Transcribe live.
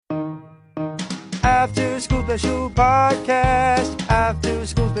After School Special Podcast. After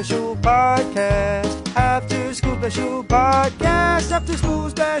School Special Podcast. After School Special Podcast. After School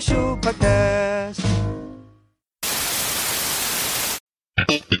Special Podcast.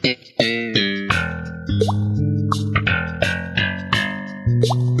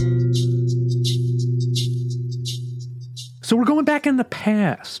 So we're going back in the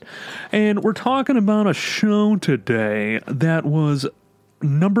past, and we're talking about a show today that was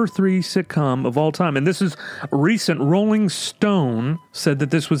number 3 sitcom of all time. And this is recent. Rolling Stone said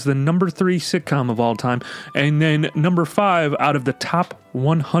that this was the number 3 sitcom of all time. And then number 5 out of the top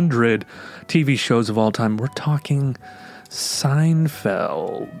 100 TV shows of all time. We're talking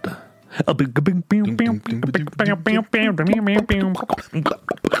Seinfeld. The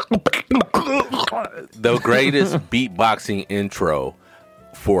greatest beatboxing intro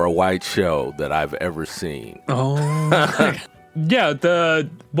for a white show that I've ever seen. Oh, yeah.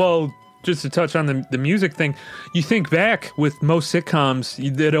 Just to touch on the music thing, you think back with most sitcoms,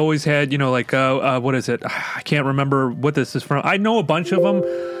 it always had, what is it? I can't remember what this is from. I know a bunch of them.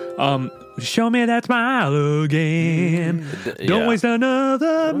 Show me that smile again. Don't waste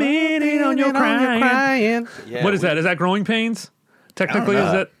another minute on your crying. Yeah, what is that? Is that Growing Pains? Technically, is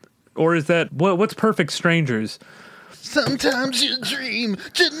that, or is that what's Perfect Strangers? Sometimes you dream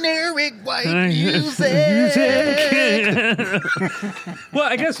generic white music. Well,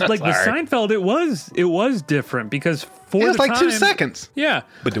 I guess with Seinfeld, it was different because for it's the like time, 2 seconds. Yeah.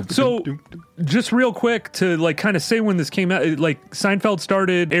 So just real quick to kind of say when this came out, Seinfeld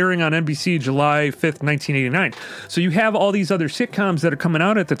started airing on NBC July 5th, 1989. So you have all these other sitcoms that are coming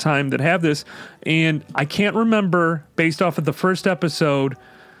out at the time that have this, and I can't remember based off of the first episode.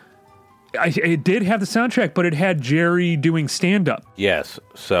 It did have the soundtrack, but it had Jerry doing stand-up. Yes.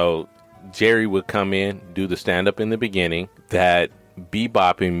 So Jerry would come in, do the stand-up in the beginning. That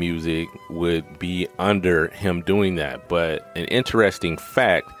bebopping music would be under him doing that. But an interesting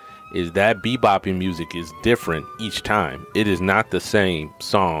fact is that bebopping music is different each time. It is not the same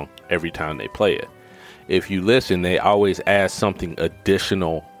song every time they play it. If you listen, they always add something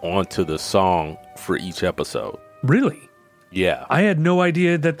additional onto the song for each episode. Really? Yeah. I had no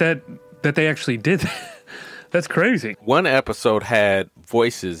idea that they actually did that. That's crazy. One episode had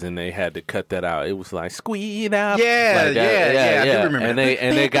voices and they had to cut that out. It was like squeeze out. Yeah, like that. yeah. I do remember and that.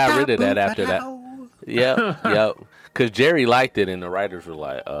 they got rid of that after that. Yep. Because Jerry liked it and the writers were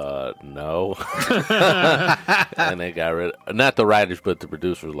like, no. And they got rid of, not the writers, but the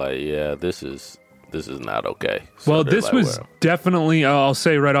producers were like, yeah, this is not okay. So well, this was definitely, I'll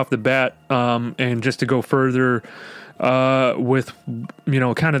say right off the bat, and just to go further with,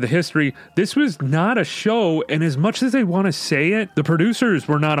 kind of the history, this was not a show, and as much as they want to say it, the producers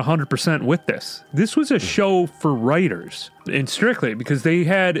were not 100% with this. This was a show for writers, and strictly, because they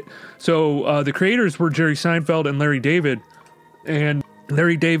had, the creators were Jerry Seinfeld and Larry David, and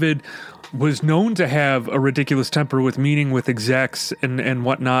Larry David was known to have a ridiculous temper with meeting with execs and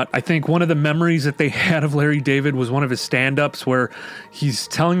whatnot. I think one of the memories that they had of Larry David was one of his stand-ups where he's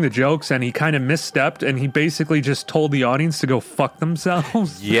telling the jokes and he kind of misstepped and he basically just told the audience to go fuck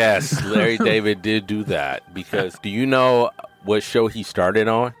themselves. Yes, Larry David did do that because do you know what show he started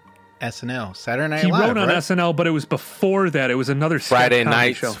on? SNL, Saturday Night Live. He wrote on right? SNL, but it was before that. It was another Friday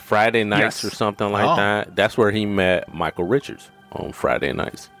nights yes. or something like that. That's where he met Michael Richards on Friday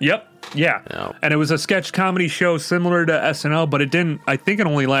nights. Yep. Yeah. And it was a sketch comedy show similar to SNL, but I think it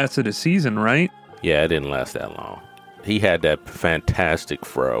only lasted a season, right? Yeah, it didn't last that long. He had that fantastic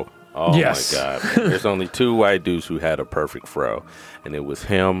fro. Oh, yes. My God. Man. There's only 2 white dudes who had a perfect fro, and it was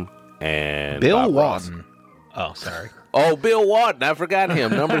him and Bill Bob Walton. Ross. Oh, sorry. Oh, Bill Walton. I forgot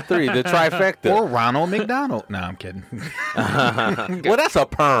him. Number 3, the trifecta. Or Ronald McDonald. No, I'm kidding. Well, that's a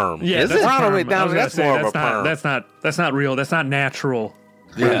perm. Yeah, that's Ronald McDonald. That's more of a perm. That's not real. That's not natural.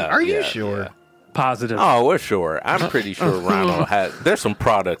 Yeah, Are you sure? Yeah. Positive. Oh, we're sure. I'm pretty sure Ronald has. There's some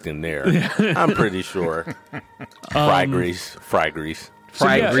product in there. I'm pretty sure. Fry grease.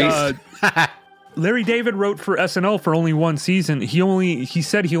 Larry David wrote for SNL for only 1 season. He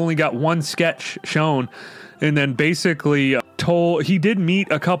said he only got 1 sketch shown, and then basically he did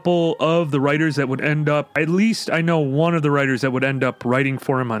meet a couple of the writers that would end up. At least I know one of the writers that would end up writing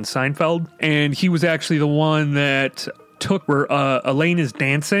for him on Seinfeld, and he was actually the one that took where Elaine is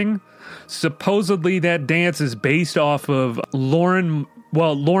dancing. Supposedly that dance is based off of Lauren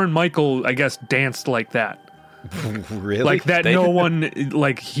Michael, I guess, danced like that. Really? Like that no one,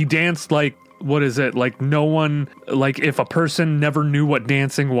 like he danced like, what is it? Like no one, like if a person never knew what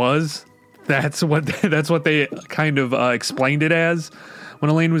dancing was, that's what they kind of explained it as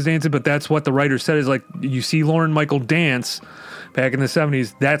when Elaine was dancing. But that's what the writer said is like, you see Lauren Michael dance back in the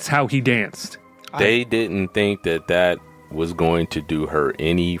 70s. That's how he danced. They didn't think that was going to do her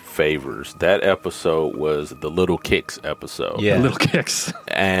any favors. That episode was the Little Kicks episode. Yeah. Little Kicks.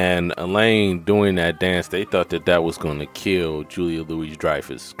 And Elaine doing that dance, they thought that was going to kill Julia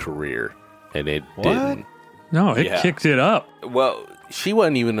Louis-Dreyfus' career. And it didn't. No, it Yeah. kicked it up. Well, she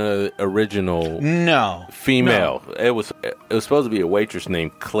wasn't even an original No. female. It was supposed to be a waitress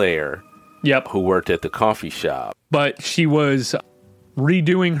named Claire Yep. who worked at the coffee shop. But she was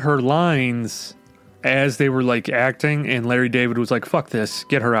redoing her lines as they were like acting, and Larry David was like, fuck this,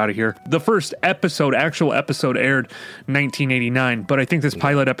 get her out of here. The first actual episode aired 1989, but I think this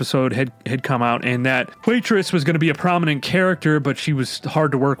pilot episode had come out, and that waitress was going to be a prominent character, but she was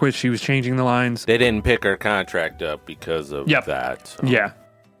hard to work with. She was changing the lines. They didn't pick her contract up because of that. So. Yeah.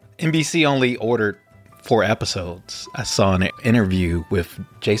 NBC only ordered 4 episodes. I saw an interview with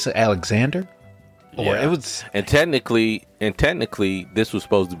Jason Alexander. Or Yeah. it was And technically, this was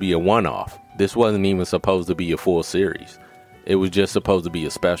supposed to be a one-off. This wasn't even supposed to be a full series. It was just supposed to be a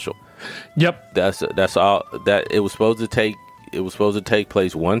special. Yep. That's all. That it was supposed to take. It was supposed to take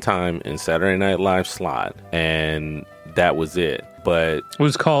place one time in Saturday Night Live slot, and that was it. But It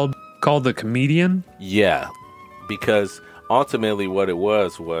was called The Comedian. yeah, because ultimately what it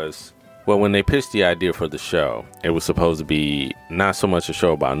was well, when they pitched the idea for the show, it was supposed to be not so much a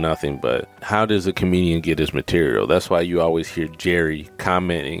show about nothing, but how does a comedian get his material? That's why you always hear Jerry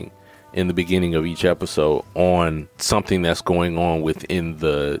commenting in the beginning of each episode on something that's going on within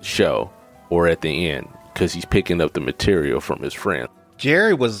the show or at the end, because he's picking up the material from his friend.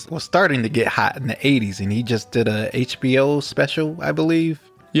 Jerry was starting to get hot in the 80s, and he just did a HBO special, I believe.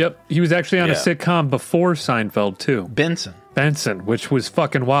 Yep. He was actually on a Yeah. sitcom before Seinfeld, too. Benson, which was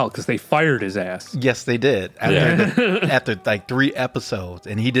fucking wild because they fired his ass. Yes, they did. After like 3 episodes,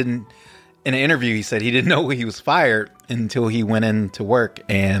 and he didn't. In an interview, he said he didn't know he was fired until he went into work,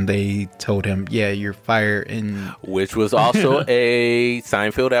 and they told him, "Yeah, you're fired." And Which was also a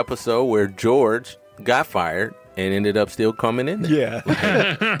Seinfeld episode where George got fired and ended up still coming in there.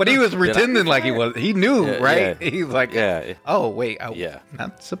 yeah, but he was pretending like he was. He knew, Yeah, right? yeah. He was like, Yeah. "Oh wait, I'm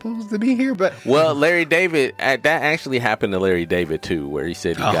not supposed to be here." But Well, Larry David, that actually happened to Larry David too, where he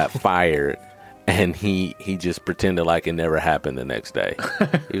said he got fired and he just pretended like it never happened the next day.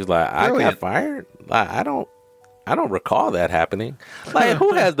 He was like, I got Brilliant. fired? Like, I don't recall that happening. Like,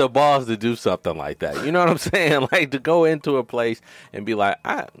 who has the balls to do something like that? You know what I'm saying? Like, to go into a place and be like,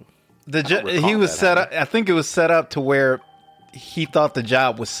 he was set up. I think it was set up to where he thought the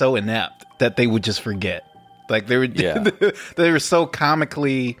job was so inept that they would just forget. Like they were, they were so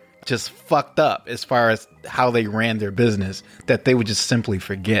comically just fucked up as far as how they ran their business that they would just simply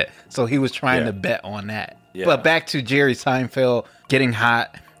forget. So he was trying to bet on that. Yeah. But back to Jerry Seinfeld getting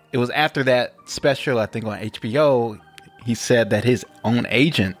hot. It was after that special, I think on HBO, he said that his own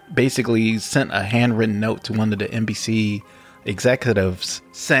agent basically sent a handwritten note to one of the NBC executives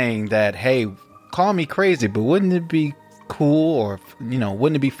saying that, hey, call me crazy, but wouldn't it be cool, or,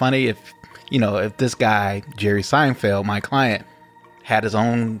 wouldn't it be funny if this guy, Jerry Seinfeld, my client, had his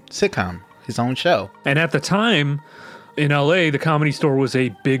own sitcom, his own show. And at the time, in LA, the Comedy Store was a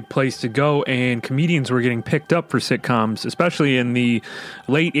big place to go, and comedians were getting picked up for sitcoms, especially in the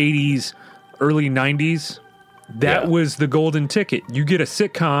late 80s, early 90s. That was the golden ticket. You get a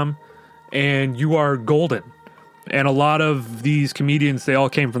sitcom, and you are golden. And a lot of these comedians, they all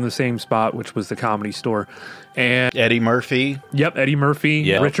came from the same spot, which was the Comedy Store. And Eddie Murphy. Yep, Eddie Murphy,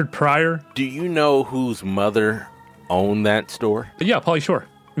 Yep. Richard Pryor. Do you know whose mother owned that store? Yeah, Pauly Shore.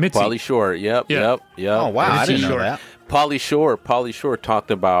 Mitzi. Pauly Shore. Yep. Oh, wow. I didn't know that. Pauly Shore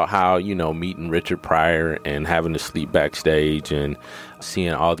talked about how, meeting Richard Pryor and having to sleep backstage and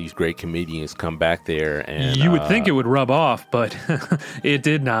seeing all these great comedians come back there. And You would think it would rub off, but it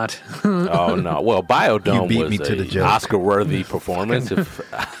did not. oh, no. Well, Biodome You beat was me to the a joke. Oscar-worthy performance.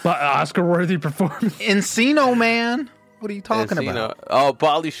 Oscar-worthy performance. Encino Man. What are you talking about?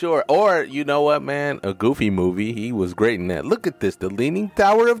 Pauly Shore. Or, you know what, man? A Goofy movie. He was great in that. Look at this. The Leaning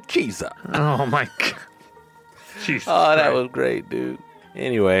Tower of Cheesa. Oh, my God. Jesus Oh, that Christ. was great, dude.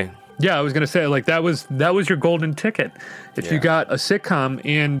 Anyway. Yeah, I was gonna say, like, that was your golden ticket. If you got a sitcom,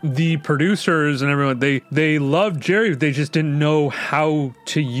 and the producers and everyone, they loved Jerry, they just didn't know how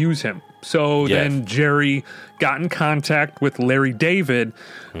to use him. So then Jerry got in contact with Larry David,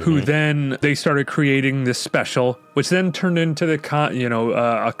 who then they started creating this special, which then turned into the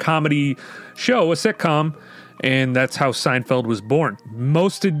a comedy show, a sitcom. And that's how Seinfeld was born.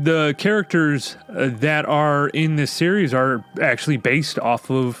 Most of the characters that are in this series are actually based off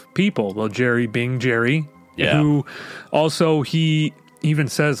of people. Well, Jerry being Jerry, who also, he even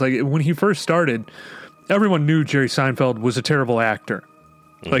says, like, when he first started, everyone knew Jerry Seinfeld was a terrible actor.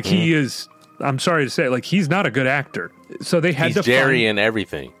 Like, he is I'm sorry to say, like, he's not a good actor. So they had he's Jerry in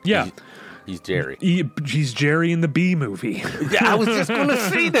everything. Yeah. He's Jerry. He's Jerry in the B movie. Yeah, I was just going to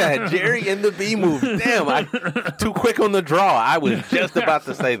say that. Jerry in the B movie. Damn, too quick on the draw. I was just about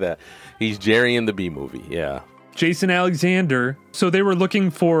to say that. He's Jerry in the B movie, yeah. Jason Alexander. So they were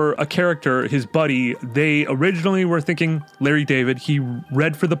looking for a character, his buddy. They originally were thinking Larry David. He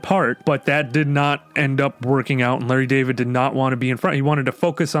read for the part, but that did not end up working out. And Larry David did not want to be in front. He wanted to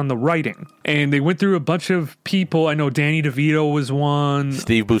focus on the writing. And they went through a bunch of people. I know Danny DeVito was one.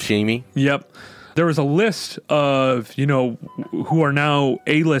 Steve Buscemi. Yep. There was a list of, who are now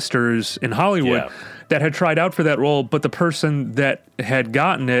A-listers in Hollywood that had tried out for that role, but the person that had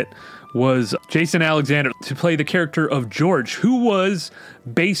gotten it was Jason Alexander to play the character of George, who was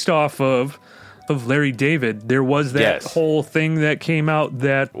based off of Larry David. There was that whole thing that came out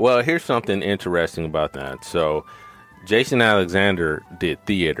that... Well, here's something interesting about that. So, Jason Alexander did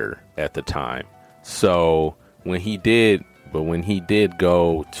theater at the time. So, when he did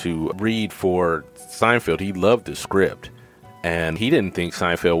go to read for Seinfeld, he loved the script. And he didn't think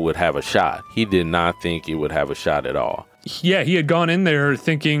Seinfeld would have a shot. He did not think it would have a shot at all. Yeah, he had gone in there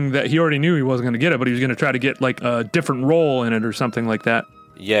thinking that he already knew he wasn't going to get it, but he was going to try to get like a different role in it or something like that.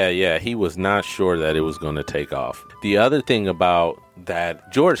 Yeah, he was not sure that it was going to take off. The other thing about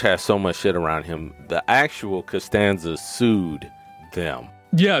that, George has so much shit around him, the actual Costanza sued them.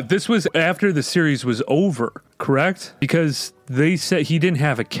 Yeah, this was after the series was over, correct? Because they said he didn't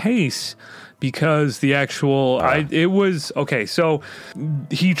have a case because the actual... so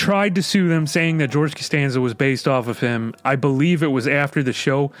he tried to sue them saying that George Costanza was based off of him. I believe it was after the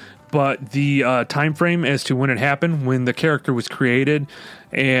show, but the time frame as to when it happened, when the character was created,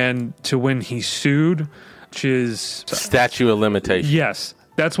 and to when he sued, which is... Statute of limitations. Yes,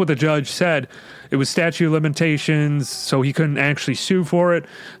 that's what the judge said. It was statute of limitations, so he couldn't actually sue for it.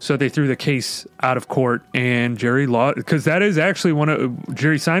 So they threw the case out of court, and Jerry lost, because that is actually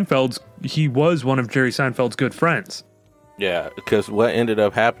he was one of Jerry Seinfeld's good friends. Yeah, because what ended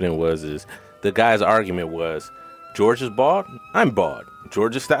up happening is the guy's argument was, George is bald, I'm bald.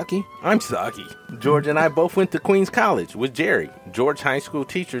 George is stocky, I'm stocky. George and I both went to Queens College with Jerry. George's high school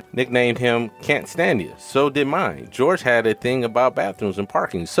teacher nicknamed him Can't Stand You. So did mine. George had a thing about bathrooms and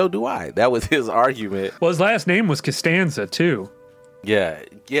parking. So do I. That was his argument. Well, his last name was Costanza, too. Yeah,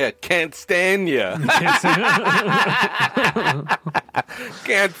 can't stand you.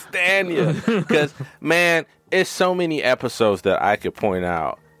 Can't stand you. Because, man, it's so many episodes that I could point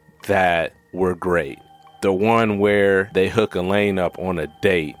out that were great. The one where they hook Elaine up on a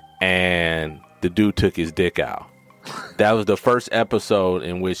date and the dude took his dick out. That was the first episode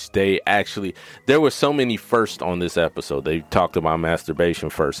in which there were so many firsts on this episode. They talked about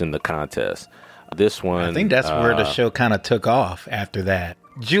masturbation first in the contest. This one... I think that's where the show kind of took off after that.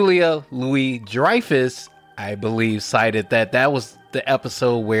 Julia Louis-Dreyfus, I believe, cited that was the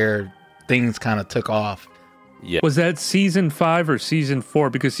episode where things kind of took off. Yeah. Was that season 5 or season 4?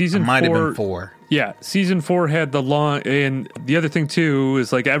 Because season 4... might have been 4. Yeah, season 4 had the long... And the other thing, too,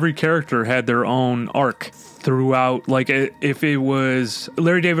 is like every character had their own arc throughout. Like, if it was...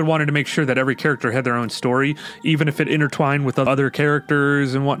 Larry David wanted to make sure that every character had their own story, even if it intertwined with other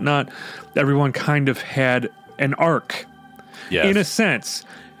characters and whatnot. Everyone kind of had an arc, in a sense.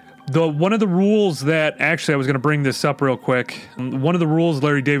 One of the rules that... Actually, I was going to bring this up real quick. One of the rules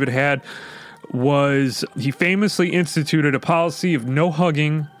Larry David had was he famously instituted a policy of no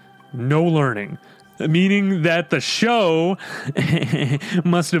hugging, no learning, meaning that the show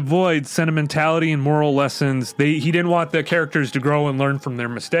must avoid sentimentality and moral lessons. He didn't want the characters to grow and learn from their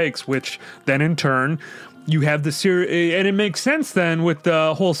mistakes, which then in turn you have the series, and it makes sense then with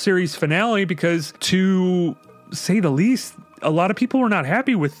the whole series finale, because to say the least, a lot of people were not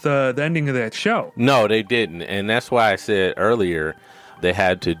happy with the ending of that show. No, they didn't, and that's why I said earlier they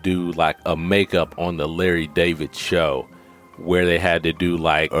had to do like a makeup on the Larry David show, where they had to do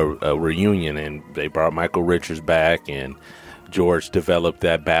like a reunion, and they brought Michael Richards back, and George developed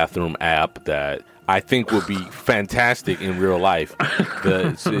that bathroom app that I think would be fantastic in real life.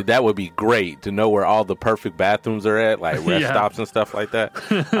 So that would be great to know where all the perfect bathrooms are at, like rest stops and stuff like that.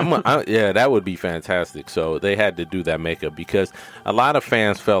 That would be fantastic. So they had to do that makeup because a lot of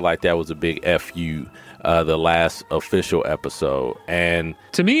fans felt like that was a big FU. The last official episode, and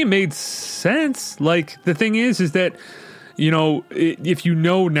to me it made sense. Like, the thing is that, if you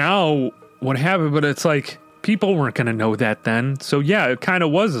know now what happened, but it's like people weren't going to know that then. So yeah, it kind of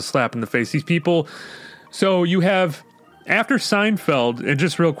was a slap in the face. These people. So you have, after Seinfeld, and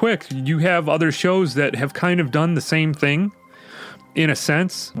just real quick, you have other shows that have kind of done the same thing in a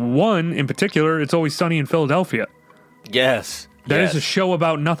sense. One in particular, It's Always Sunny in Philadelphia. Yes. That is a show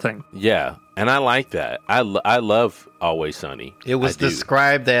about nothing. Yeah, and I like that. I love Always Sunny. It was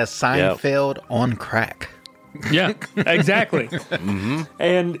described as Seinfeld on crack. Yeah, exactly.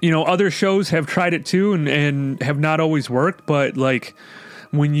 And, other shows have tried it too and have not always worked. But, like,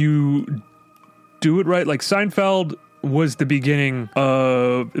 when you do it right, like Seinfeld was the beginning,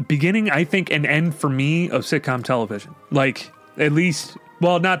 I think, and end for me of sitcom television. Like, at least,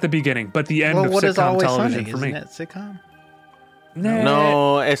 well, not the beginning, but the end of sitcom television for me. Isn't that sitcom?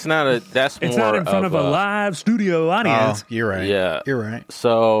 No, it's not that's it's more not in front of a live studio audience. Oh, you're right. Yeah. You're right.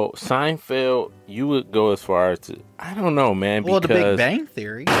 So Seinfeld, you would go as far as I don't know, man. Well, because the Big Bang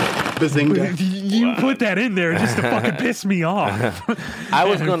Theory. Bazinga. You put that in there just to fucking piss me off. I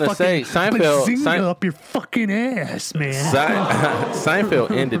was going to say Seinfeld. Bazinga up your fucking ass, man.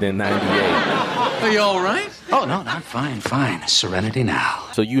 Seinfeld ended in '98. Are you all right? Oh, no, I'm fine. Serenity now.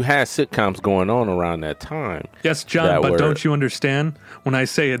 So you had sitcoms going on around that time. Yes, John, but don't you understand? When I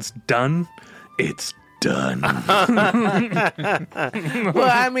say it's done, it's done. Well,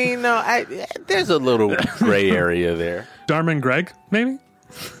 I mean, no, there's a little gray area there. Dharma and Greg, maybe?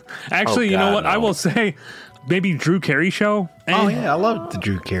 Actually, you know what? No. I will say maybe Drew Carey show. Oh, yeah, I love the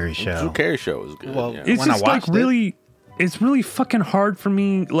Drew Carey show. Drew Carey show is good. Well, yeah. It's when just I like watched really, it's really fucking hard for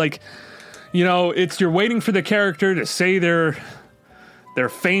me. Like, it's you're waiting for the character to say their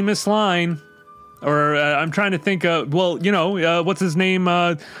famous line, or I'm trying to think of, what's his name?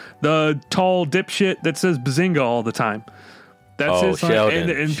 The tall dipshit that says Bazinga all the time. That's his line. Sheldon.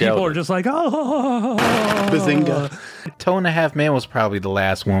 And people are just like, oh, Bazinga. Toe and a Half Men was probably the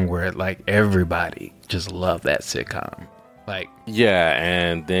last one where like everybody just loved that sitcom. Like, Yeah,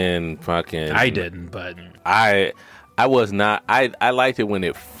 and then fucking I didn't, but I was not. I liked it when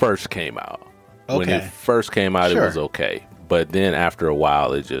it first came out. When Okay. it first came out, Sure. it was okay. But then after a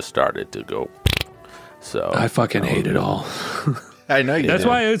while, it just started to go. So I fucking hate it all. I know you That's did.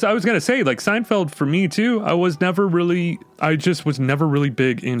 why I was gonna say, like, Seinfeld for me too. I just was never really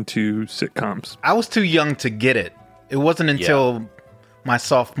big into sitcoms. I was too young to get it. It wasn't until my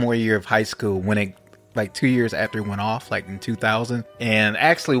sophomore year of high school when it, like 2 years after it went off, like in 2000. And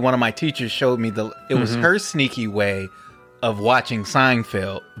actually, one of my teachers showed me it was her sneaky way of watching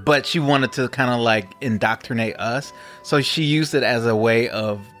Seinfeld, but she wanted to kind of like indoctrinate us. So she used it as a way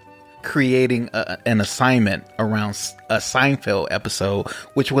of creating an assignment around a Seinfeld episode,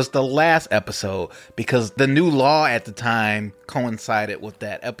 which was the last episode, because the new law at the time coincided with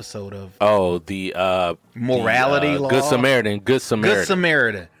that episode of the morality law. Good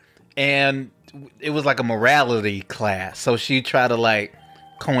Samaritan. And it was like a morality class. So she tried to like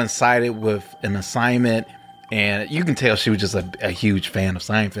coincide it with an assignment. And you can tell she was just a huge fan of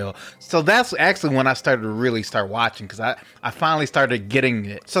Seinfeld. So that's actually when I started to really start watching, because I finally started getting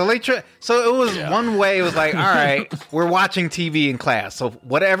it. So so it was one way, it was like, all right, we're watching TV in class. So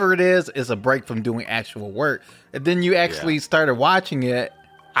whatever it is a break from doing actual work. And then you actually started watching it.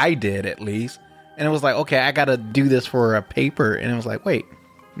 I did, at least. And it was like, okay, I got to do this for a paper. And it was like, wait,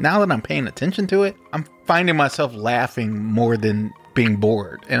 now that I'm paying attention to it, I'm finding myself laughing more than being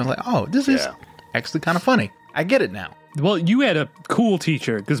bored. And I was like, oh, this is actually kind of funny. I get it now. Well, you had a cool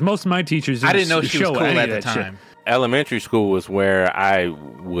teacher, because most of my teachers I didn't know she was show cool any at of the that shit. time. Elementary school was where I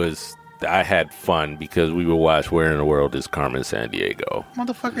had fun because we would watch Where in the World is Carmen Sandiego.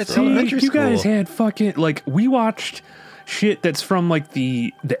 Motherfucker, it's See, elementary you school. guys had fucking, like, we watched shit that's from like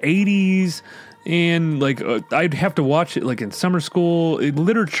the 80s, and like I'd have to watch it like in summer school,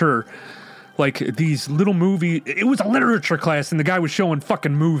 literature. Like these little movies. It was a literature class, and the guy was showing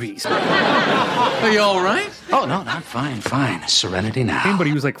fucking movies. Are you all right? Oh, no, I'm fine. Serenity now. But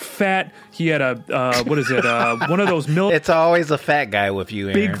he was like fat. He had a one of those It's always a fat guy with you,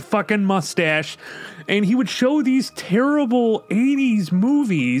 Aaron. big fucking mustache, and he would show these terrible 80s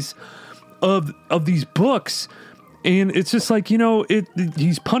movies of these books. And it's just like,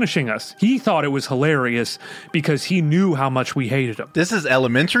 he's punishing us. He thought it was hilarious because he knew how much we hated him. This is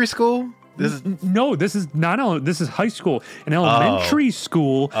elementary school? No, this is not. This is high school. In elementary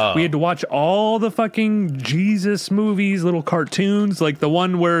school, we had to watch all the fucking Jesus movies, little cartoons, like the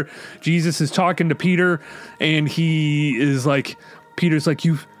one where Jesus is talking to Peter, and he is like, Peter's like,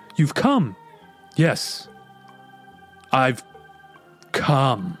 "You've come, yes, I've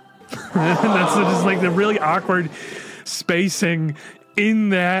come." And that's just like the really awkward spacing in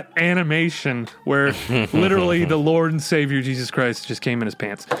that animation where literally the Lord and Savior Jesus Christ just came in his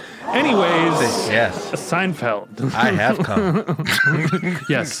pants. Anyways, Yes. Seinfeld. I have come.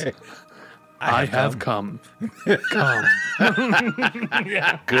 Yes. I have come. Come.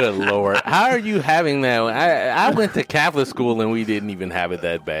 Good Lord. How are you having that? I went to Catholic school and we didn't even have it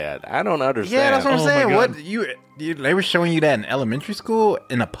that bad. I don't understand. Yeah, that's what I'm Oh, saying. my God. What they were showing you that in elementary school,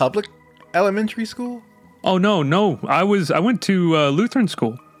 in a public elementary school? Oh no! I went to Lutheran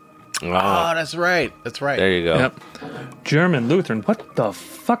school. Oh, that's right. That's right. There you go. Yep, German Lutheran. What the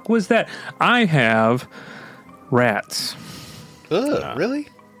fuck was that? I have rats. Ugh, really?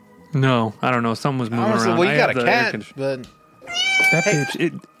 No, I don't know. Something was moving Honestly, around. well, you I got have a the air cat, condition- but That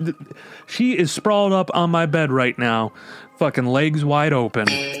bitch. She is sprawled up on my bed right now, fucking legs wide open.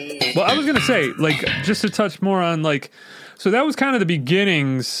 Well, I was gonna say, like, just to touch more on, like, so that was kind of the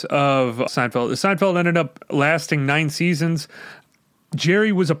beginnings of Seinfeld. Seinfeld ended up lasting 9 seasons.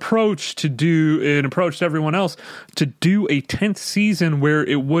 Jerry was approached and approached everyone else to do a 10th season where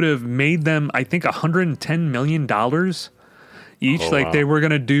it would have made them, I think, $110 million each. Like, they were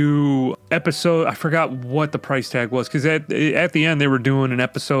going to do episode, I forgot what the price tag was, because at the end they were doing an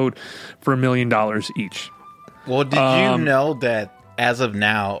episode for $1 million each. well, did you know that as of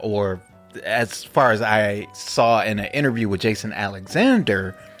now, or as far as I saw in an interview with Jason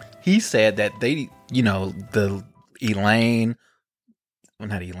Alexander, he said that the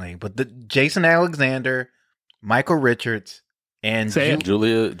Jason Alexander, Michael Richards, and Say it.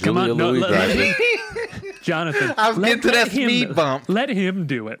 Julia Come on, no, Louis-Dreyfus. Jonathan, I was getting to that him- speed bump. Let him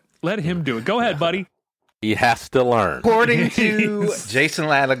do it. Let him do it. Go ahead, buddy. He has to learn. According to Jason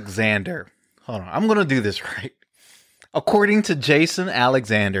Alexander, hold on, I'm going to do this right. According to Jason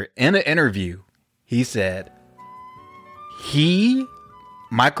Alexander, in an interview, he said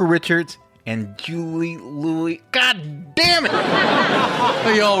Michael Richards, and Julie Louis. God damn it!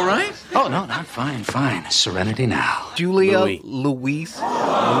 Are you all right? Oh, no, not fine, fine. Serenity now. Julia Louis.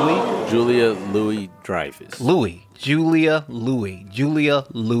 Julia Louis-Dreyfus. Julia Louis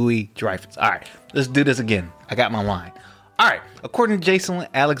Dreyfus. All right, let's do this again. I got my line. All right, according to Jason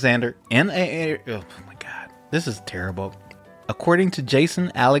Alexander, oh my God, this is terrible. According to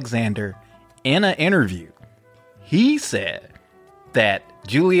Jason Alexander, in an interview, he said that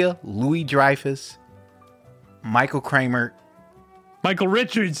Julia Louis-Dreyfus, Michael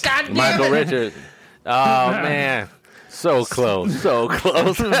Richards. God damn Michael it. Richards. Oh, man. So close. So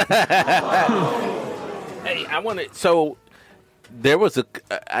close. Hey, I want to. So there was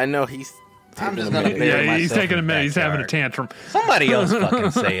I know he's. I'm just taking a gonna minute. bury Yeah, he's myself taking a in the minute. He's having a backyard. tantrum. Somebody else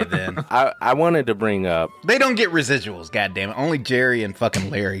fucking say it then. I wanted to bring up. They don't get residuals, goddammit. Only Jerry and fucking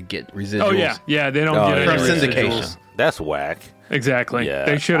Larry get residuals. Oh yeah, they don't get From any syndication. residuals. That's whack. Exactly. Yeah,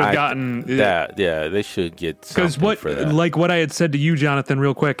 They should have gotten that. Yeah, they should get because something for that. like what I had said to you, Jonathan,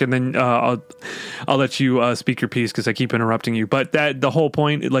 real quick, and then I'll let you speak your piece because I keep interrupting you. But the whole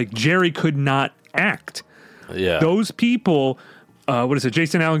point, like Jerry could not act. Yeah, Those people. What is it?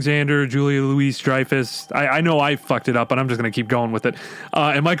 Jason Alexander, Julia Louis-Dreyfus. I know I fucked it up, but I'm just going to keep going with it.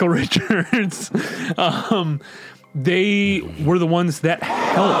 And Michael Richards. They were the ones that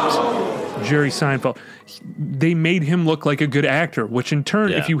helped Jerry Seinfeld. They made him look like a good actor, which in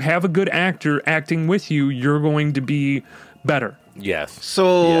turn, if you have a good actor acting with you, you're going to be better. yes.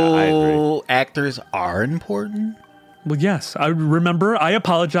 So yeah, I agree. actors are important? Well, yes. I remember I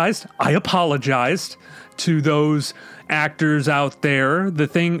apologized to those actors out there.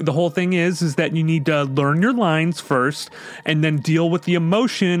 The whole thing is that you need to learn your lines first and then deal with the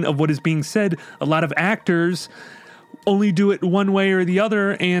emotion of what is being said. A lot of actors only do it one way or the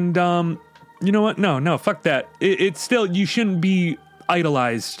other, and you know what? No, fuck that. It's still, you shouldn't be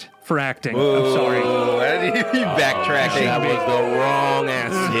idolized for acting. I'm sorry. You backtracking. That was the wrong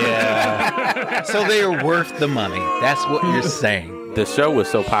answer. Yeah. So they are worth the money. That's what you're saying. The show was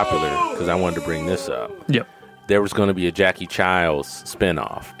so popular because I wanted to bring this up. Yep. There was going to be a Jackie Childs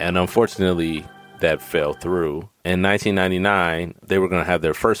spinoff, and unfortunately, that fell through. In 1999, they were going to have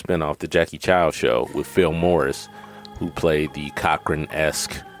their first spinoff, the Jackie Childs Show, with Phil Morris, who played the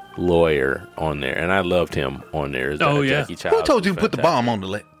Cochran-esque lawyer on there, and I loved him on there. Oh, yeah. Jackie Childs Who told you to was put the bomb on the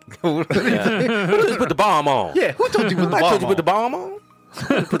leg? Who told you to put the bomb on? Yeah, who told you to put the I bomb told you to put the on? bomb on.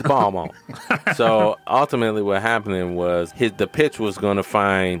 Put the bomb on. So ultimately, what happened was the pitch was going to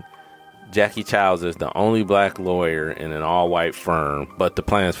find Jackie Childs as the only black lawyer in an all-white firm, but the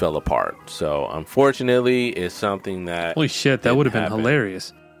plans fell apart. So unfortunately, it's something that Holy shit, that would have been happen.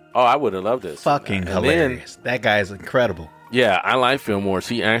 hilarious. Oh, I would have loved this. Fucking And hilarious. That guy is incredible. Yeah, I like Phil Morris.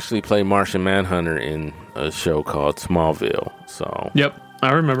 He actually played Martian Manhunter in a show called Smallville. So Yep,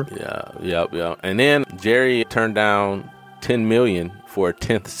 I remember. yeah. And then Jerry turned down $10 million for a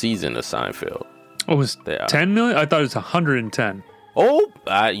 10th season of Seinfeld. Oh, it was Yeah. 10 million? I thought it was 110. Oh,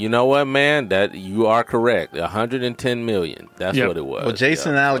 you know what, man? That you are correct. $110 million. That's Yep. what it was. Well,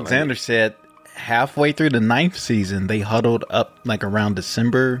 Jason Yeah. Alexander said halfway through the 9th season, they huddled up like around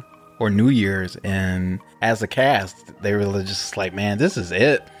December or New Year's, and as a cast, they were just like, man, this is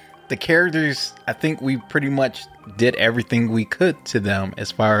it. The characters, I think we pretty much did everything we could to them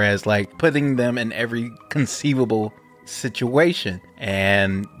as far as like putting them in every conceivable situation.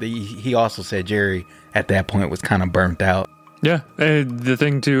 And he also said Jerry at that point was kind of burnt out. Yeah, and the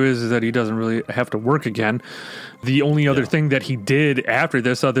thing too is that he doesn't really have to work again. The only other thing that he did after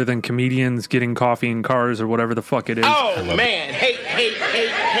this, other than comedians getting coffee in cars or whatever the fuck it is. Oh man, hey.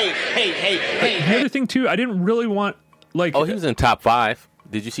 The other thing too, I didn't really want like. Oh, he was in top 5.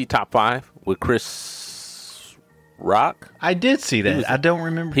 Did you see top 5 with Chris Rock? I did see that. I don't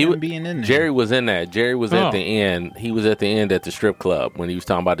remember him being in there. Jerry was in that. Jerry was at the end. He was at the end at the strip club when he was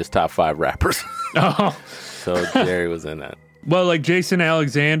talking about his top 5 rappers. Oh, So Jerry was in that. well, like Jason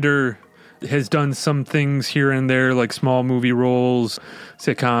Alexander has done some things here and there, like small movie roles,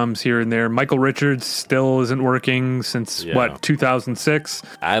 sitcoms here and there. Michael Richards still isn't working since, 2006?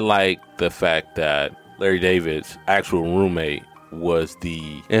 I like the fact that Larry David's actual roommate was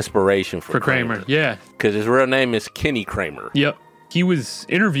the inspiration for Kramer. Yeah. Because his real name is Kenny Kramer. Yep. He was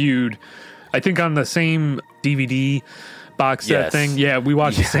interviewed, I think, on the same DVD box set Yes. thing. Yeah, we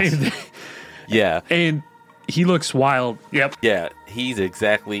watched the same thing. Yeah. And he looks wild. Yep. Yeah, he's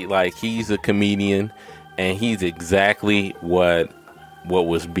exactly like he's a comedian, and he's exactly what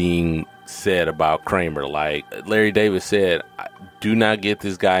was being said about Kramer. Like Larry David said, do not get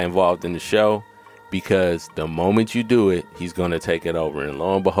this guy involved in the show because the moment you do it, he's going to take it over. And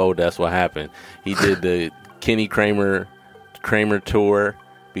lo and behold, that's what happened. He did the Kenny Kramer tour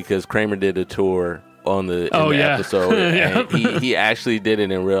because Kramer did a tour on the episode. Yeah. And he actually did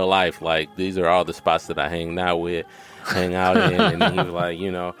it in real life. Like, these are all the spots that I hang out in. And he was like,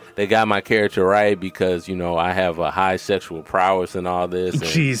 they got my character right because, I have a high sexual prowess and all this. And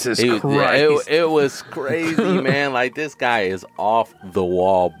Jesus Christ. It was crazy, man. Like, this guy is off the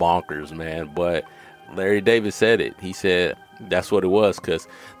wall bonkers, man. But Larry David said it. He said that's what it was because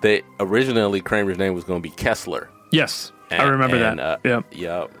originally Kramer's name was going to be Kessler. Yes. I remember that. Yep.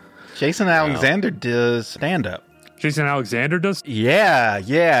 Yep. Jason Alexander does stand-up. Jason Alexander does?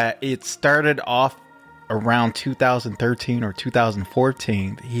 Yeah. It started off around 2013 or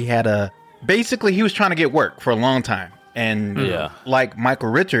 2014. Basically, he was trying to get work for a long time. And like Michael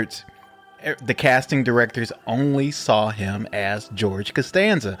Richards, the casting directors only saw him as George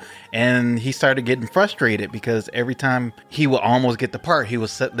Costanza. And he started getting frustrated because every time he would almost get the part,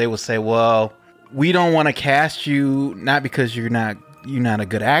 they would say, well, we don't want to cast you, not because you're not a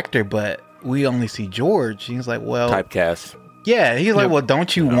good actor, but we only see George. He's like, well, typecast. Yeah, he's like, well,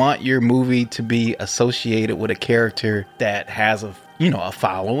 don't you want your movie to be associated with a character that has a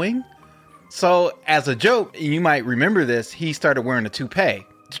following? So as a joke, you might remember this, he started wearing a toupee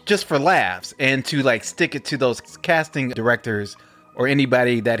just for laughs and to like stick it to those casting directors or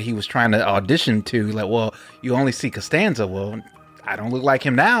anybody that he was trying to audition to. Like, well, you only see Costanza. Well, I don't look like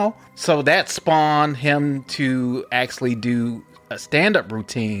him now. So that spawned him to actually do a stand-up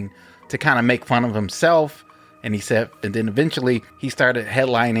routine to kind of make fun of himself. And he said, and then eventually he started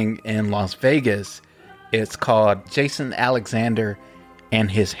headlining in Las Vegas. It's called Jason Alexander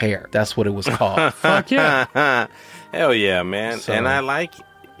and His Hair. That's what it was called. Fuck yeah. Hell yeah, man. So, and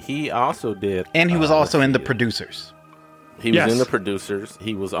he also did. And he was also in The Producers. He was in The Producers.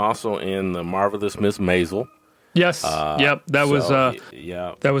 He was also in The Marvelous Miss Maisel. Yes. Yep. That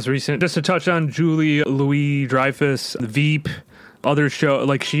was recent. Just to touch on Julie Louis-Dreyfus, Veep, other show,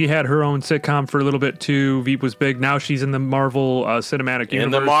 like she had her own sitcom for a little bit too. Veep was big. Now she's in the Marvel cinematic universe. In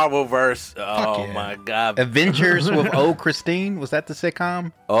the Marvel verse. Oh my God. Adventures with Old Christine. Was that the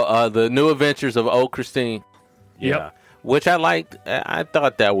sitcom? The New Adventures of Old Christine. Yeah. Yep. Which I liked. I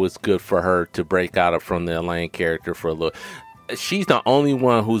thought that was good for her to break out from the Elaine character for a little. She's the only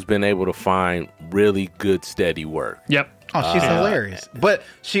one who's been able to find really good, steady work. Yep. Oh, she's hilarious. But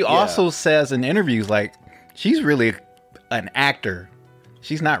she also says in interviews, like, she's really an actor.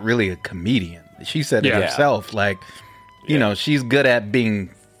 She's not really a comedian. She said it herself. Like, you know, she's good at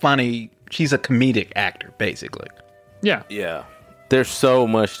being funny. She's a comedic actor, basically. Yeah. Yeah. There's so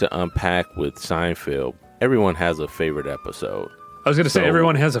much to unpack with Seinfeld. Everyone has a favorite episode. I was going to say,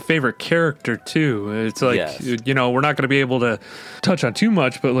 everyone has a favorite character, too. It's like, we're not going to be able to touch on too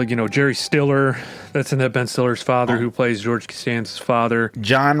much, but, like, Jerry Stiller, that's in that Ben Stiller's father, who plays George Costanza's father.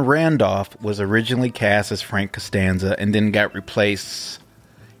 John Randolph was originally cast as Frank Costanza and then got replaced.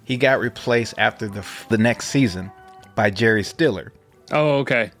 He got replaced after the next season by Jerry Stiller. Oh,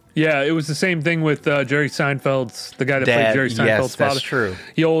 okay. Yeah, it was the same thing with Jerry Seinfeld's, the guy that played Jerry Seinfeld's father. That's true.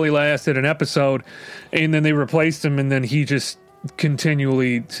 He only lasted an episode, and then they replaced him, and then he just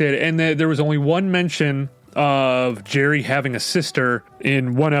continually say it. And there was only one mention of Jerry having a sister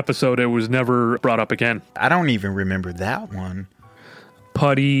in one episode. It was never brought up again. I don't even remember that one.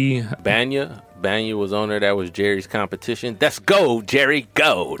 Putty. Banya was on there. That was Jerry's competition. Let's go, Jerry,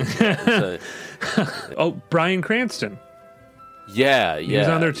 go. Oh, Bryan Cranston. Yeah. He was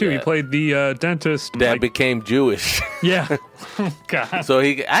on there too. Yeah. He played the dentist. That became Jewish. Yeah. Oh, God. So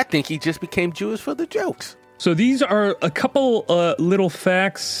I think he just became Jewish for the jokes. So these are a couple little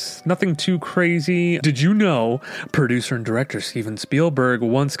facts, nothing too crazy. Did you know producer and director Steven Spielberg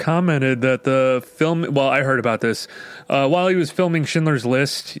once commented that the film, well, I heard about this, while he was filming Schindler's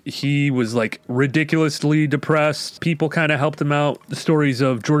List, he was like ridiculously depressed. People kind of helped him out. The stories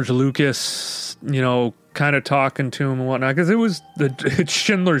of George Lucas, kind of talking to him and whatnot, because it's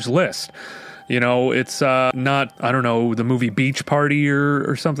Schindler's List. It's not, I don't know, the movie Beach Party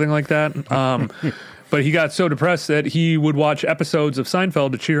or something like that. But he got so depressed that he would watch episodes of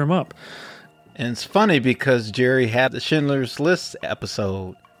Seinfeld to cheer him up. And it's funny because Jerry had the Schindler's List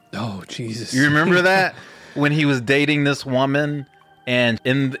episode. Oh, Jesus. You remember that? When he was dating this woman, and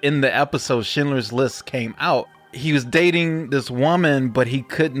in the episode Schindler's List came out, he was dating this woman, but he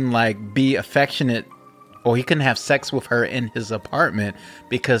couldn't be affectionate, or he couldn't have sex with her in his apartment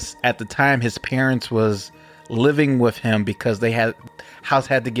because at the time his parents was living with him because house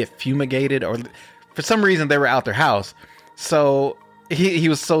had to get fumigated, or for some reason they were out their house. So he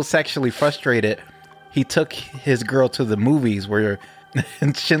was so sexually frustrated, he took his girl to the movies where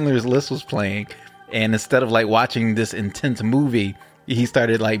Schindler's List was playing, and instead of watching this intense movie, he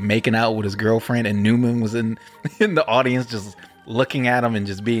started making out with his girlfriend, and Newman was in the audience just looking at him and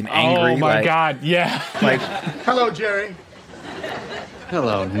just being angry. Oh my God, yeah. Hello, Jerry.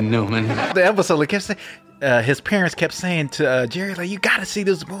 Hello, Newman. The episode kept saying, his parents kept saying to Jerry, you gotta see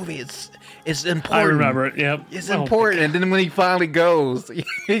this movie. It's important. I remember it, yep. It's important. And then when he finally goes,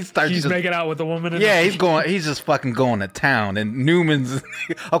 he starts He's making out with the woman. He's just fucking going to town. And Newman's,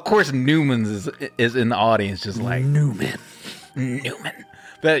 of course, Newman's is in the audience just Newman.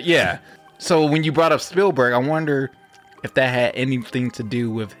 But yeah. So when you brought up Spielberg, I wonder if that had anything to do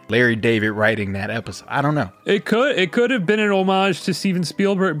with Larry David writing that episode. I don't know. It could have been an homage to Steven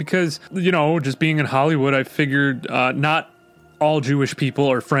Spielberg because, just being in Hollywood, I figured not all Jewish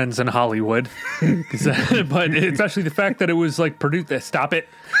people are friends in Hollywood. But it's actually the fact that it was produced. Stop it.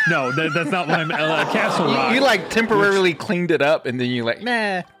 No, that's not what I'm. Castle Rock. You temporarily cleaned it up and then you're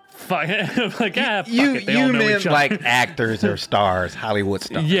nah. Fuck it. You meant actors or stars, Hollywood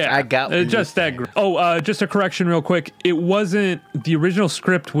stars. Yeah, I got just that. Just a correction, real quick. It wasn't the original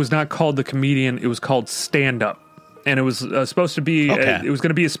script. Was not called The Comedian. It was called Stand Up, and it was supposed to be. It was going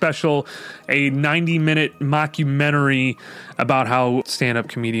to be a special, a 90-minute mockumentary about how stand-up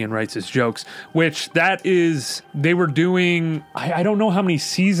comedian writes his jokes. Which they were doing. I don't know how many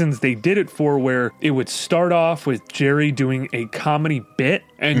seasons they did it for. Where it would start off with Jerry doing a comedy bit,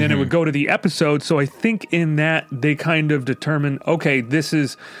 and then it would go to the episode. So I think in that they kind of determined, okay,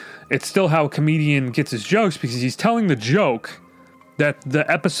 it's still how a comedian gets his jokes because he's telling the joke that the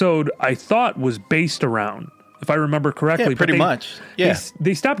episode I thought was based around. If I remember correctly. Yeah, pretty much. Yeah.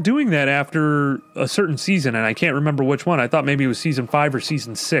 They stopped doing that after a certain season, and I can't remember which one. I thought maybe it was season 5 or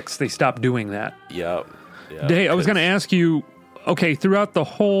season 6. They stopped doing that. Yep. Hey, I was going to ask you, okay, throughout the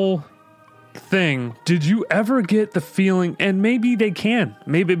whole thing, did you ever get the feeling, and maybe they can,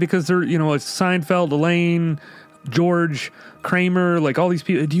 maybe because they're, it's Seinfeld, Elaine, George, Kramer, all these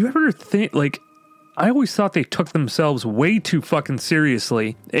people. Do you ever think, I always thought they took themselves way too fucking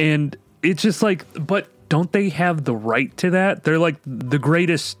seriously, and it's just but don't they have the right to that? They're the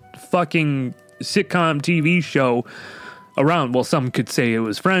greatest fucking sitcom TV show around. Well, some could say it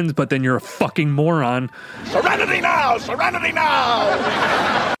was Friends, but then you're a fucking moron. Serenity now! Serenity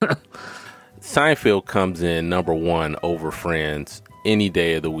now! Seinfeld comes in number 1 over Friends any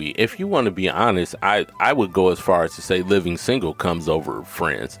day of the week. If you want to be honest, I would go as far as to say Living Single comes over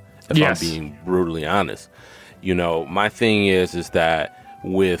Friends, if I'm being brutally honest. My thing is that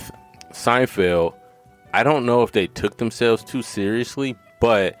with Seinfeld, I don't know if they took themselves too seriously,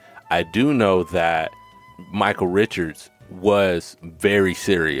 but I do know that Michael Richards was very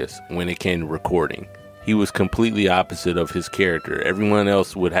serious when it came to recording. He was completely opposite of his character. Everyone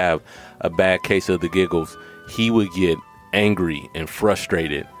else would have a bad case of the giggles. He would get angry and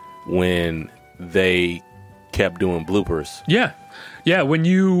frustrated when they kept doing bloopers. Yeah, when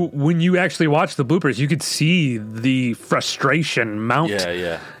you actually watch the bloopers, you could see the frustration mount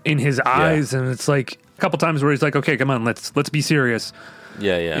in his eyes, and it's a couple times where he's okay, come on, let's be serious.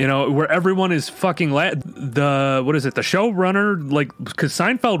 Yeah. Where everyone is fucking the showrunner, because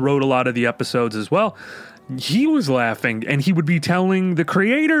Seinfeld wrote a lot of the episodes as well. he was laughing, and he would be telling the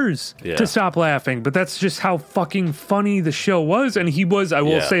creators to stop laughing. But that's just how fucking funny the show was. And he was, I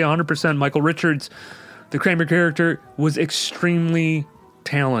will say 100%, Michael Richards, the Kramer character, was extremely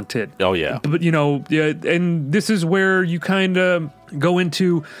talented. Oh, yeah. But, and this is where you kind of go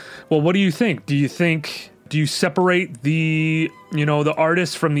into, well, what do you think? Do you separate the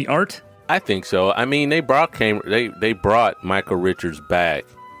artist from the art? I think so. I mean, they brought Michael Richards back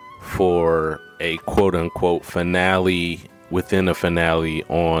for a quote-unquote finale within a finale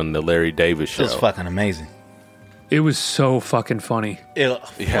on the Larry David show. It was fucking amazing. It was so fucking funny.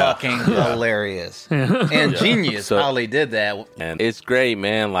 Fucking hilarious. And genius how they did that. And it's great,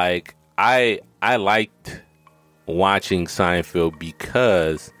 man. Like, I liked watching Seinfeld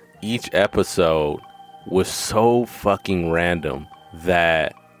because each episode was so fucking random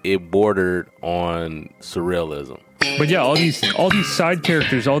that it bordered on surrealism. But yeah, all these side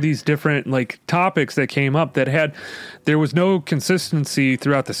characters, all these different like topics that came up there was no consistency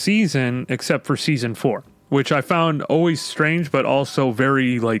throughout the season except for season 4, which I found always strange, but also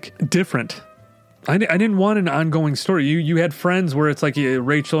very like different. I didn't want an ongoing story. You had Friends where it's like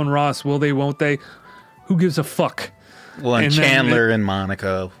Rachel and Ross, will they, won't they? Who gives a fuck? Well, and Chandler and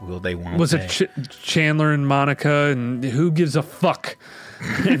Monica, will they, won't was they? Was it Chandler and Monica, and who gives a fuck?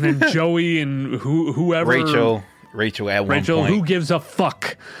 And then Joey and whoever. Rachel at one point. Who gives a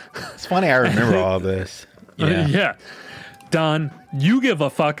fuck? It's funny, I remember all this. Yeah. Yeah. Don, you give a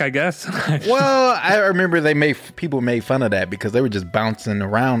fuck, I guess. Well, I remember people made fun of that because they were just bouncing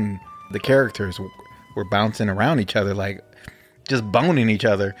around. The characters were bouncing around each other, like just boning each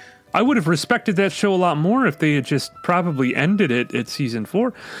other. I would have respected that show a lot more if they had just probably ended it at season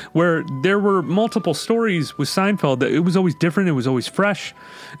 4, where there were multiple stories with Seinfeld that it was always different, it was always fresh,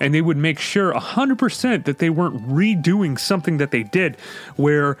 and they would make sure 100% that they weren't redoing something that they did,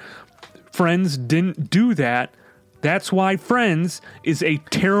 where Friends didn't do that. That's why Friends is a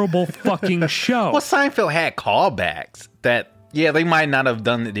terrible fucking show. Well, Seinfeld had callbacks that, they might not have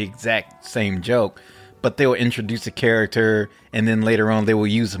done the exact same joke, but they'll introduce a character, and then later on they will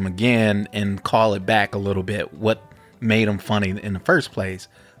use them again and call it back a little bit. What made them funny in the first place?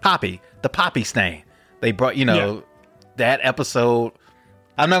 The Poppy stain. They brought, that episode.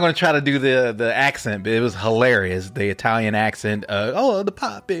 I'm not going to try to do the accent, but it was hilarious. The Italian accent. The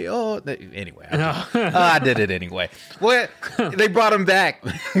Poppy. Anyway, I did it anyway. Well, they brought him back.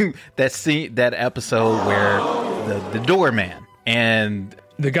 That episode where the doorman and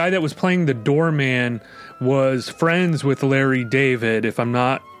the guy that was playing the doorman was friends with Larry David, if I'm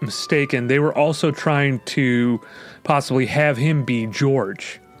not mistaken. They were also trying to possibly have him be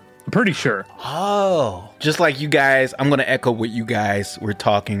George. I'm pretty sure. Oh. Just like you guys, I'm going to echo what you guys were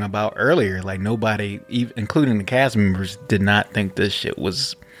talking about earlier. Like nobody, including the cast members, did not think this shit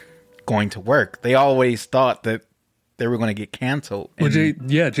was going to work. They always thought that they were going to get canceled. Well,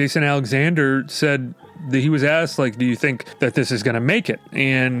 Jason Alexander said that he was asked, like, do you think that this is going to make it?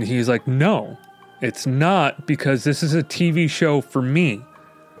 And he's like, no, it's not, because this is a TV show for me.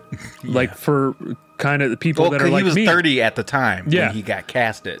 Like for kind of the people that are like me. He was 30 at the time when he got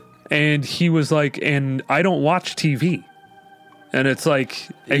casted. And he was like, and I don't watch TV. And it's like,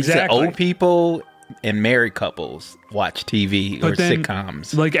 exactly. Old people and married couples watch TV or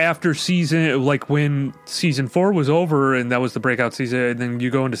sitcoms. Like after when season 4 was over and that was the breakout season, and then you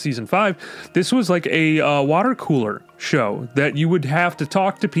go into season 5, this was like a water cooler show that you would have to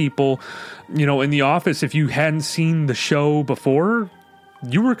talk to people, in the office. If you hadn't seen the show before,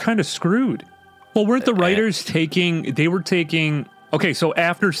 you were kind of screwed. Well, weren't the writers taking, okay, so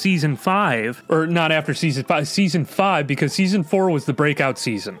after season 5, or not after season 5, because season 4 was the breakout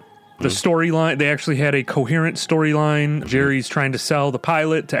season. The storyline, they actually had a coherent storyline. Jerry's trying to sell the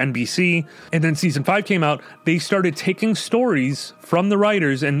pilot to NBC. And then season 5 came out. They started taking stories from the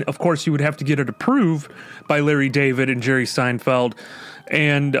writers. And of course, you would have to get it approved by Larry David and Jerry Seinfeld.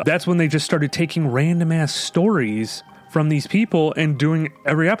 And that's when they just started taking random ass stories from these people and doing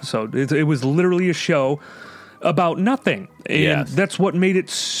every episode. It was literally a show about nothing. And that's what made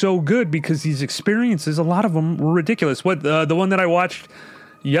it so good, because these experiences, a lot of them were ridiculous. The one that I watched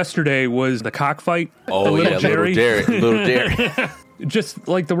yesterday was the cockfight. Oh, Little Jerry. Little Jerry. Just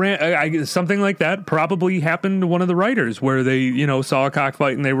like something like that probably happened to one of the writers, where they, saw a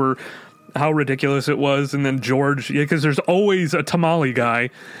cockfight and they were, how ridiculous it was. And then George, because there's always a tamale guy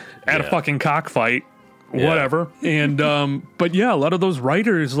at a fucking cockfight. Whatever. And, but yeah, a lot of those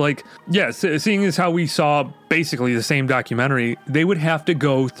writers, seeing as how we saw basically the same documentary, they would have to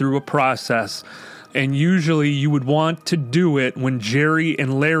go through a process. And usually you would want to do it when Jerry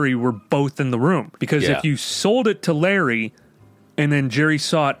and Larry were both in the room. Because if you sold it to Larry and then Jerry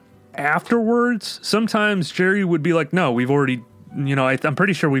saw it afterwards, sometimes Jerry would be like, no, we've already, I'm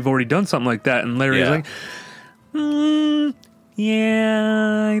pretty sure we've already done something like that. And Larry's like,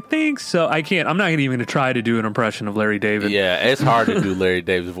 yeah, I think so. I'm not even going to try to do an impression of Larry David. Yeah, it's hard to do Larry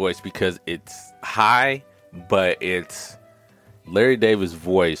David's voice because it's high, but Larry David's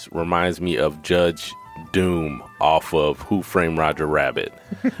voice reminds me of Judge Doom off of Who Framed Roger Rabbit,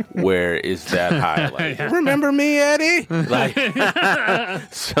 where it's that high. Like, remember me, Eddie? Like,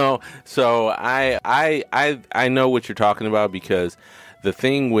 so I know what you're talking about, because the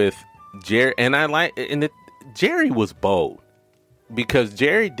thing with Jerry, Jerry was bold, because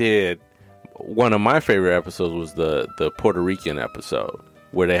Jerry did one of my favorite episodes was the Puerto Rican episode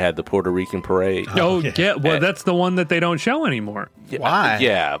where they had the Puerto Rican parade. That's the one that they don't show anymore. Why?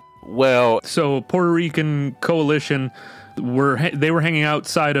 Yeah. Well, so Puerto Rican Coalition they were hanging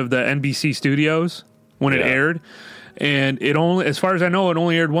outside of the NBC studios when it aired, and it only, as far as I know, it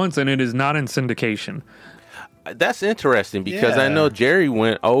only aired once, and it is not in syndication. That's interesting, because I know Jerry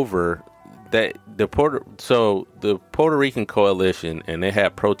went over that the Puerto Rican Coalition, and they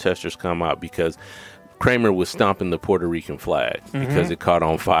had protesters come out because Kramer was stomping the Puerto Rican flag because it caught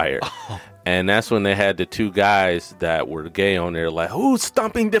on fire. And that's when they had the two guys that were gay on there, like, who's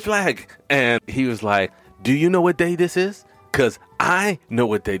stomping the flag? And he was like, do you know what day this is? Because I know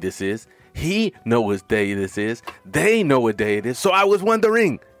what day this is. He know what day this is. They know what day it is. So I was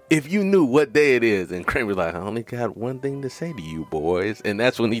wondering if you knew what day it is. And Kramer's like, I only got one thing to say to you, boys. And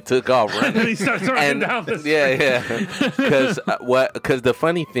that's when he took off running. And he starts running down the street. Yeah. Because the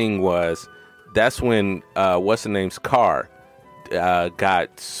funny thing was, that's when what's the name's car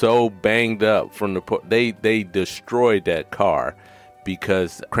got so banged up from they destroyed that car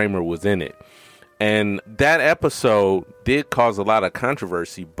because Kramer was in it. And that episode did cause a lot of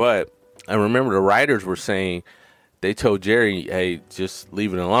controversy, but I remember the writers were saying, they told Jerry, hey, just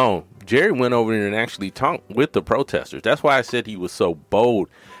leave it alone. Jerry went over there and actually talked with the protesters. That's why I said he was so bold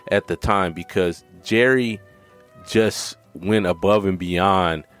at the time, because Jerry just went above and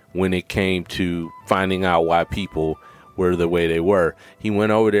beyond when it came to finding out why people were the way they were. He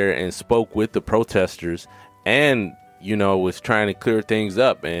went over there and spoke with the protesters and, was trying to clear things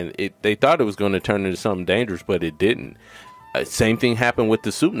up. And they thought it was going to turn into something dangerous, but it didn't. Same thing happened with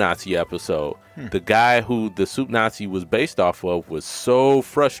the Soup Nazi episode. The guy who the Soup Nazi was based off of was so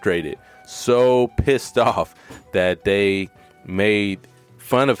frustrated, so pissed off that they made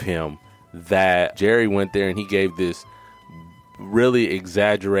fun of him, that Jerry went there and he gave this really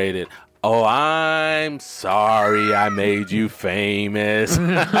exaggerated, oh, I'm sorry I made you famous.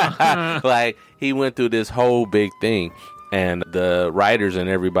 Like, he went through this whole big thing. And the writers and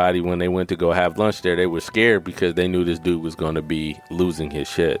everybody, when they went to go have lunch there, they were scared because they knew this dude was going to be losing his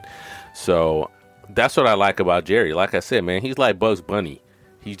shit. So that's what I like about Jerry. Like I said, man, he's like Bugs Bunny.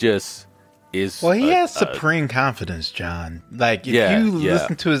 He just is. Well, he has supreme confidence, John. Like, if you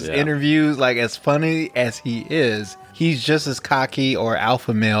listen to his interviews, like, as funny as he is, he's just as cocky or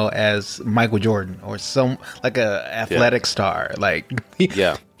alpha male as Michael Jordan or some, like, a athletic star. Like,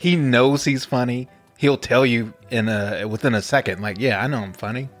 he knows he's funny. He'll tell you within a second, like, yeah, I know I'm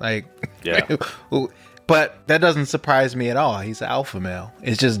funny. Like, but that doesn't surprise me at all. He's an alpha male.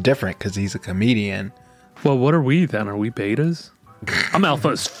 It's just different because he's a comedian. Well, what are we then? Are we betas? I'm alpha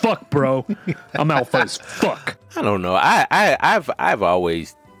as fuck, bro. I'm alpha as fuck. I don't know. I've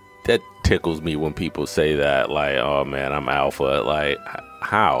always, that tickles me when people say that, like, oh man, I'm alpha. Like,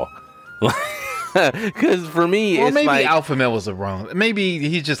 how? Because for me, it's maybe like, alpha male was the wrong. Maybe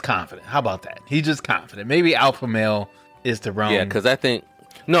he's just confident. How about that? He's just confident. Maybe alpha male is the wrong. Yeah, because I think,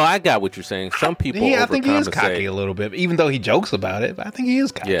 no, I got what you're saying. Some people, I think he is cocky a little bit, even though he jokes about it. But I think he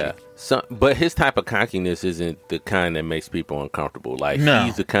is cocky. Yeah, but his type of cockiness isn't the kind that makes people uncomfortable. Like,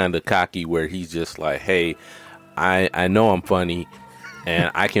 he's the kind of cocky where he's just like, hey, I know I'm funny, and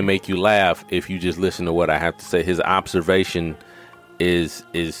I can make you laugh if you just listen to what I have to say. His observation is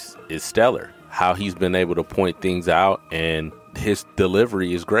stellar. How he's been able to point things out, and his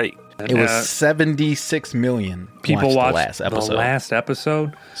delivery is great. It was 76 million people watched the last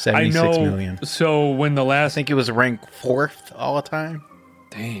episode. 76 million. So when I think it was ranked 4th all the time.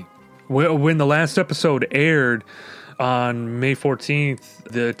 Dang. When the last episode aired on May 14th,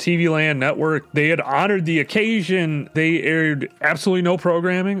 the TV Land network, they had honored the occasion. They aired absolutely no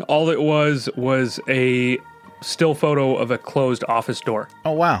programming. All it was a still photo of a closed office door.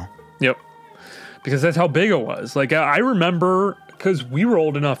 Oh, wow. Yep. Because that's how big it was. Like, I remember, because we were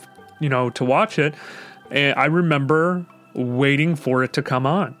old enough, to watch it, and I remember waiting for it to come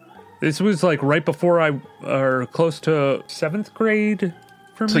on. This was like right before or close to 7th grade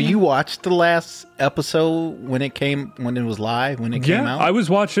for me. So you watched the last episode when it was live, when it came out? I was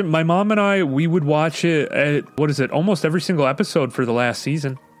watching, my mom and I, we would watch it at, almost every single episode for the last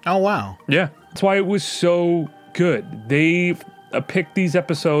season. Oh, wow. Yeah. That's why it was so good. They picked these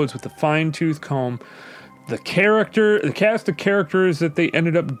episodes with a fine-tooth comb. The cast of characters that they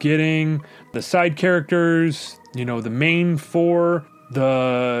ended up getting, the side characters, the main four,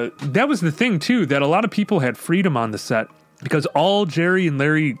 that was the thing too, that a lot of people had freedom on the set because all Jerry and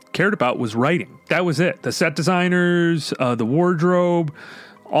Larry cared about was writing. That was it. The set designers, the wardrobe,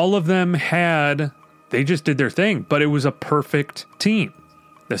 all of them they just did their thing, but it was a perfect team.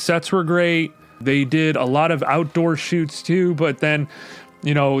 The sets were great. They did a lot of outdoor shoots too, but then,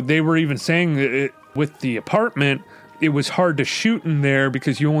 they were even saying that with the apartment, it was hard to shoot in there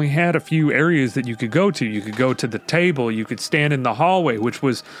because you only had a few areas that you could go to. You could go to the table, you could stand in the hallway, which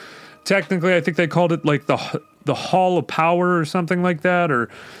was technically, I think they called it like the Hall of Power or something like that.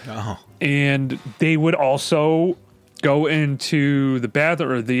 And they would also go into the bath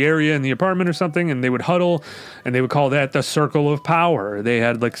or the area in the apartment or something, and they would huddle, and they would call that the Circle of Power. They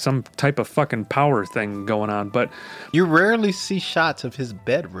had like some type of fucking power thing going on, but you rarely see shots of his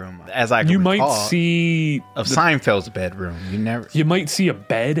bedroom, as I can recall, might see of Seinfeld's bedroom. You might see a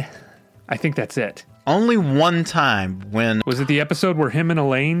bed. I think that's it. Only one time when was it the episode where him and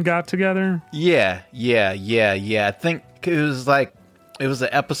Elaine got together? Yeah. I think it was an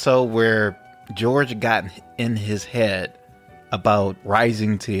episode where George got in his head about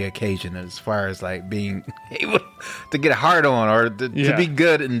rising to the occasion as far as like being able to get hard on or to be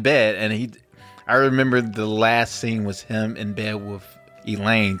good in bed. And I remember the last scene was him in bed with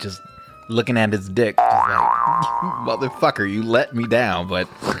Elaine just looking at his dick. Just like, motherfucker, you let me down. But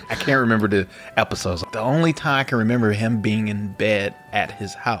I can't remember the episodes. The only time I can remember him being in bed at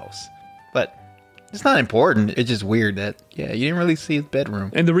his house. But it's not important. It's just weird that, you didn't really see his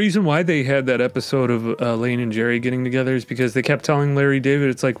bedroom. And the reason why they had that episode of Elaine and Jerry getting together is because they kept telling Larry David,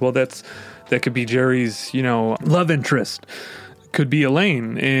 it's like, well, that could be Jerry's, love interest. Could be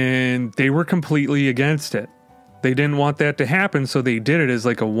Elaine. And they were completely against it. They didn't want that to happen, so they did it as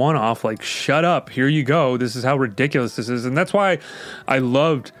like a one-off, like, shut up, here you go, this is how ridiculous this is. And that's why I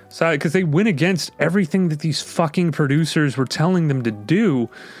loved Side, because they went against everything that these fucking producers were telling them to do,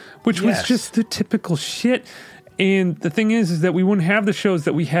 which was just the typical shit. And the thing is that we wouldn't have the shows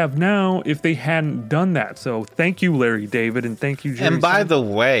that we have now if they hadn't done that. So thank you, Larry David, and thank you, Jerry. And by the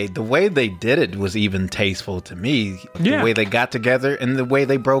way they did it was even tasteful to me. The way they got together and the way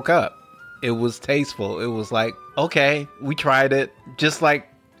they broke up. It was tasteful. It was like, okay, we tried it. Just like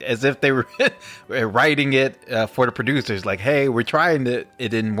as if they were writing it for the producers. Like, hey, we're trying it. It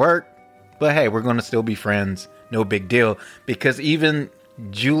didn't work. But hey, we're going to still be friends. No big deal. Because even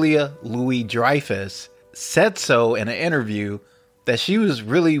Julia Louis-Dreyfus said so in an interview that she was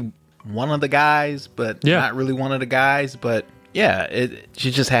really one of the guys, but not really one of the guys. But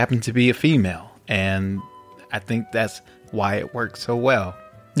she just happened to be a female. And I think that's why it worked so well.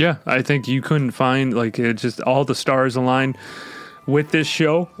 Yeah, I think you couldn't find, it just all the stars aligned with this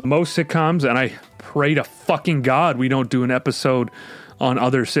show. Most sitcoms, and I pray to fucking God we don't do an episode on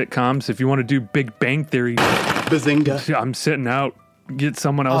other sitcoms. If you want to do Big Bang Theory, bazinga, I'm sitting out. Get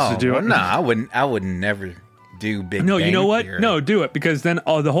someone else to do it. No, I would never do Big Bang Theory. No, you know what? No, do it, because then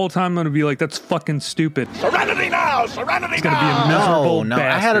the whole time I'm going to be like, that's fucking stupid. Serenity now! Serenity It's going to be a miserable bastard.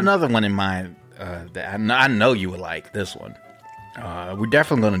 I had another one in mind that I know you would like this one. We're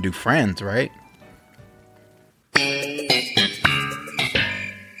definitely going to do Friends, right?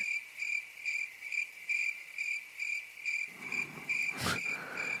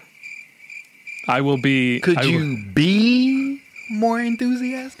 I will be... Could you be more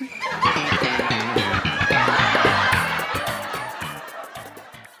enthusiastic?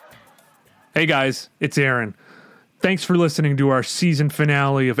 Hey guys, it's Aaron. Thanks for listening to our season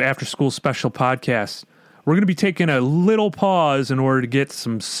finale of After School Special Podcast. We're going to be taking a little pause in order to get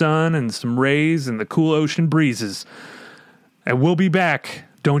some sun and some rays and the cool ocean breezes. And we'll be back,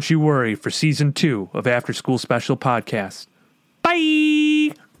 don't you worry, for season 2 of After School Special Podcast. Bye!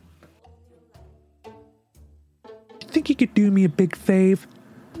 You think you could do me a big fave?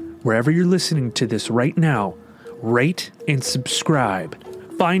 Wherever you're listening to this right now, rate and subscribe.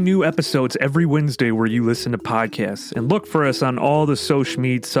 Find new episodes every Wednesday where you listen to podcasts, and look for us on all the social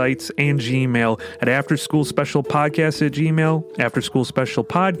media sites and Gmail at After School Special Podcast at Gmail, After School Special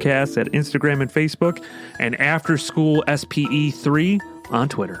Podcast at Instagram and Facebook, and After School SPE3 on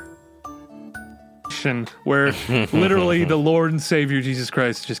Twitter. Where literally the Lord and Savior Jesus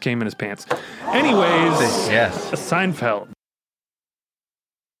Christ just came in his pants. Anyways, yes. Seinfeld.